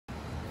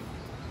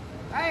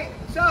Alright,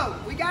 so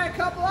we got a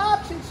couple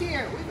options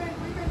here. We've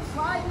been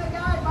sliding the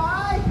guy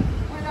by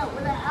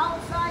with an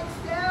outside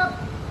step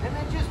and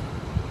then just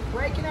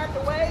breaking at the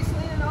waist,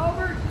 leaning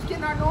over, just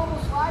getting our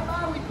normal slide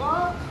by. We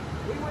bumped,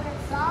 we went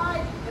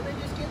inside, and then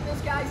just getting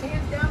this guy's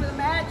hands down to the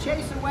mat,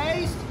 chasing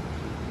waist.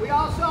 We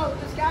also,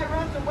 this guy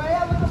runs away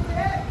a little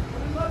bit,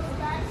 and we look for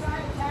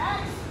backside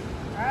attacks.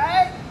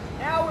 Alright,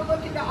 now we're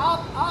looking to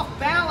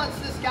off-balance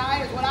this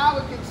guy is what I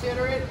would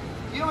consider it.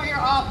 You don't hear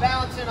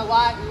off-balancing a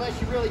lot unless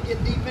you really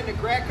get deep into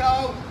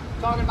Greco.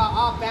 Talking about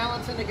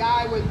off-balancing the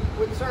guy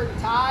with certain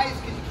ties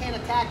because you can't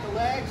attack the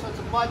legs, so it's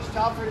much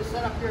tougher to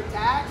set up your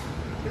attacks.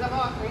 Because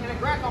in a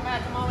Greco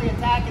match, I'm only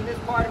attacking this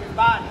part of his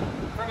body,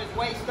 from his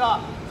waist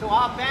up. So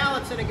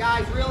off-balancing a guy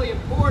is really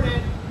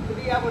important to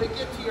be able to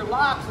get to your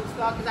locks and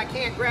stuff because I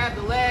can't grab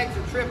the legs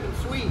or trip and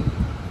sweep.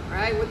 All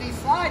right, with these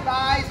slide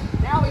bys,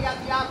 now we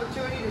got the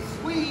opportunity to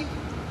sweep,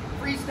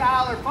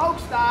 freestyle or folk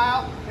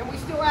style, and we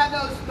still have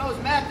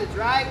those methods,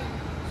 right?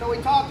 So we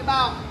talked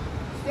about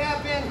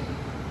stepping,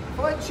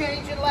 foot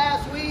changing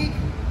last week.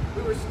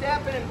 We were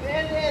stepping and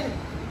bending,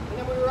 and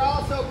then we were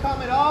also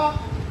coming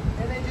up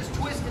and then just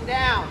twisting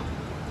down.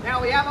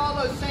 Now we have all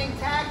those same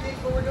tactics,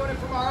 but we're doing it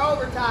from our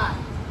overtime.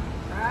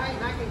 All right,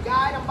 and I can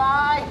guide them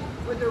by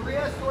with the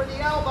wrist or the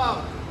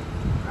elbow.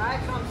 All right,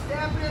 so I'm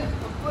stepping,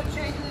 I'm foot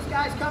changing, this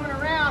guy's coming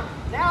around.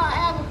 Now I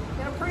have him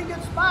in a pretty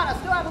good spot. I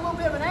still have a little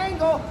bit of an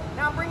angle.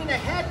 Now I'm bringing the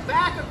head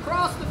back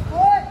across the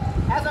foot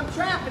as I'm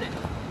trapping it.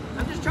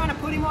 I'm just trying to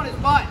put him on his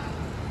butt.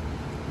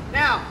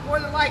 Now, more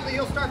than likely,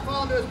 he'll start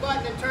falling to his butt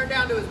and then turn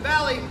down to his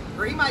belly,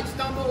 or he might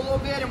stumble a little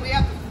bit and we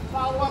have to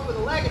follow up with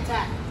a leg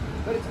attack.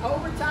 But it's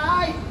over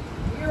tie,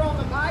 here on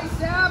the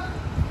bicep.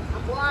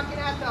 I'm blocking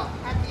at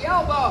the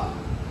elbow.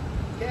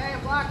 Okay,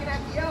 I'm blocking at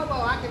the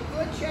elbow. I can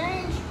foot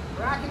change,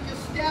 or I can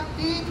just step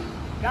deep,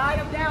 guide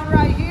him down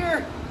right here,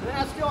 and then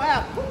I still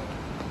have,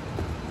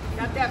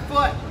 got that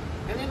foot.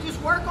 And then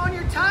just work on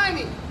your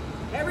timing.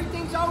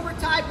 Everything's over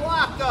tie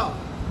block though.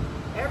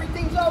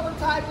 Everything's over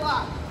tie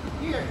block.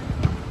 Here,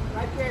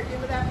 right there,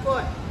 give me that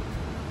foot.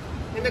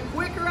 And the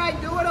quicker I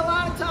do it a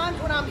lot of times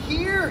when I'm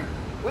here,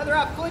 whether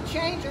I foot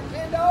change or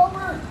bend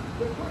over,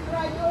 the quicker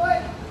I do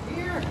it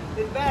here,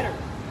 the better.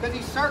 Because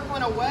he's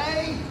circling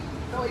away,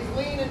 so he's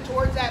leaning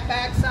towards that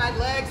backside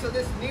leg, so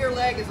this near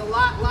leg is a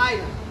lot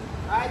lighter.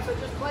 All right, so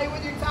just play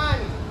with your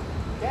timing.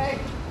 Okay,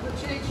 foot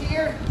change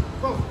here,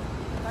 boom,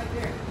 right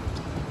there.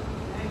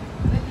 Okay?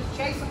 And then just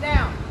chase them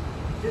down.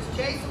 Just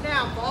chase them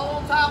down, fall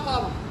on top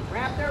of them.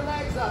 Wrap their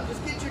legs up,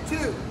 just get your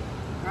two.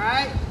 All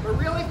right, but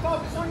really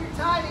focus on your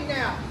timing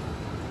now.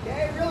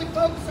 Okay, really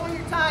focus on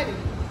your timing.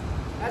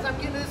 As I'm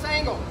getting to this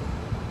angle,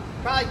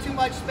 probably too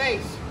much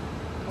space.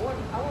 I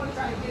want to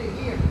try to get it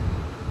here.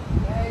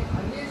 Okay,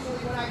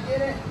 initially when I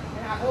get it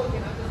and I hook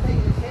it, I'm just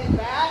taking his head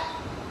back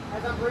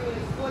as I'm bringing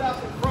his foot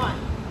up in front.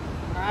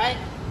 All right,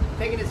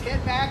 taking his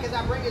head back as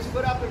I bring his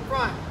foot up in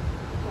front.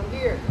 From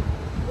here,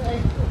 okay,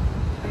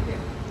 right there.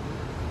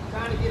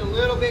 Trying to get a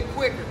little bit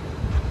quicker.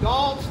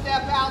 Don't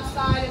step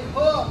outside and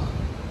hook.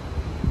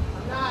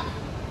 I'm not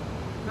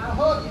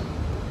hooking.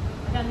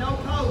 I got no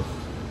post.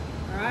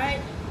 All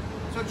right.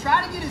 So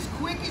try to get as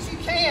quick as you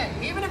can,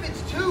 even if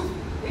it's too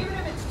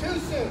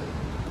soon.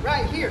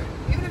 Right here,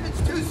 even if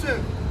it's too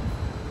soon.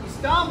 He's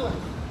stumbling.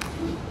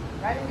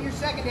 Right into your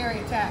secondary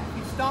attack.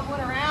 He's stumbling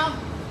around.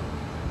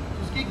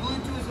 Just get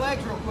glued to his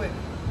legs real quick.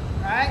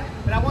 All right.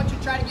 But I want you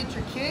to try to get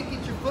your kick,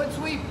 get your foot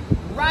sweep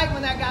right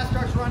when that guy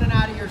starts running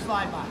out of your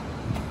slide by.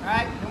 All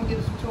right. Then we'll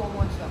get some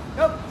 2-on-1 stuff.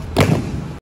 Go.